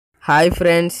Hi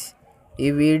friends, ఈ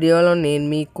వీడియోలో నేను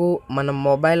మీకు మన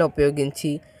మొబైల్ ఉపయోగించి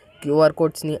క్యూఆర్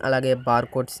కోడ్స్ని అలాగే బార్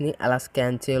కోడ్స్ని ఎలా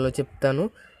స్కాన్ చేయాలో చెప్తాను.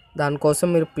 దానికోసం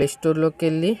మీరు ప్లే స్టోర్లోకి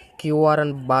వెళ్ళి QR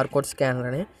and bar code scanner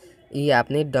అనే ఈ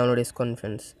యాప్ని డౌన్లోడ్ చేసుకోండి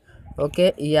ఫ్రెండ్స్. ఓకే,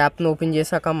 ఈ యాప్ని ఓపెన్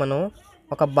చేశాక మనం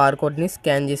ఒక బార్ కోడ్ని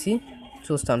స్కాన్ చేసి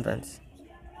చూస్తాం ఫ్రెండ్స్.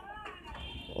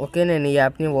 ఓకే, నేను ఈ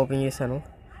యాప్ని ఓపెన్ చేశాను.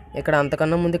 ఇక్కడ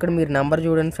అంతకన్నా ముందు ఇక్కడ మీరు నెంబర్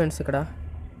చూడండి ఫ్రెండ్స్. ఇక్కడ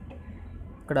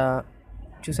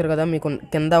చూసారు కదా, మీకు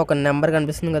కింద ఒక నెంబర్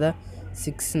కనిపిస్తుంది కదా,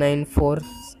 694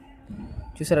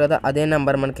 చూసారు కదా, అదే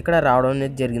నెంబర్ మనకి ఇక్కడ రావడం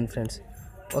అనేది జరిగింది ఫ్రెండ్స్.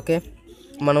 ఓకే,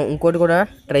 మనం ఇంకోటి కూడా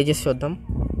ట్రై చేసి చూద్దాం.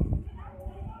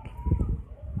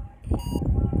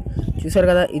 చూసారు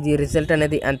కదా, ఇది రిజల్ట్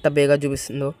అనేది ఎంత బేగా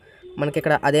చూపిస్తుందో. మనకి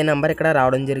ఇక్కడ అదే నెంబర్ ఇక్కడ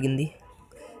రావడం జరిగింది.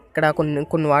 ఇక్కడ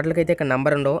కొన్ని వాటికైతే ఇక్కడ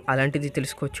నెంబర్ ఉండవు, అలాంటిది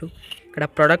తెలుసుకోవచ్చు. ఇక్కడ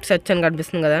ప్రొడక్ట్ సెర్చ్ అని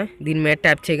కనిపిస్తుంది కదా, దీని మీద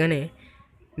ట్యాప్ చేయగానే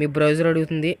మీ బ్రౌజర్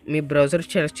అడుగుతుంది. మీ బ్రౌజర్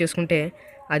సెలెక్ట్ చేసుకుంటే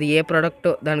అది ఏ ప్రోడక్ట్,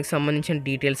 దానికి సంబంధించిన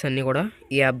డీటెయిల్స్ అన్నీ కూడా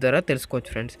ఈ యాప్ ద్వారా తెలుసుకోవచ్చు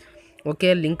ఫ్రెండ్స్. ఓకే,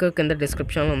 లింక్ కింద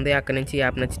డిస్క్రిప్షన్లో ఉంది, అక్కడ నుంచి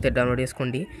యాప్ నచ్చితే డౌన్లోడ్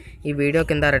చేసుకోండి. ఈ వీడియో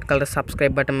కింద రెడ్ కలర్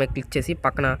సబ్స్క్రైబ్ బటన్ మీద క్లిక్ చేసి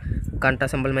పక్కన గంట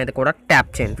సింబల్ మీద కూడా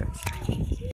ట్యాప్ చేయండి ఫ్రెండ్స్.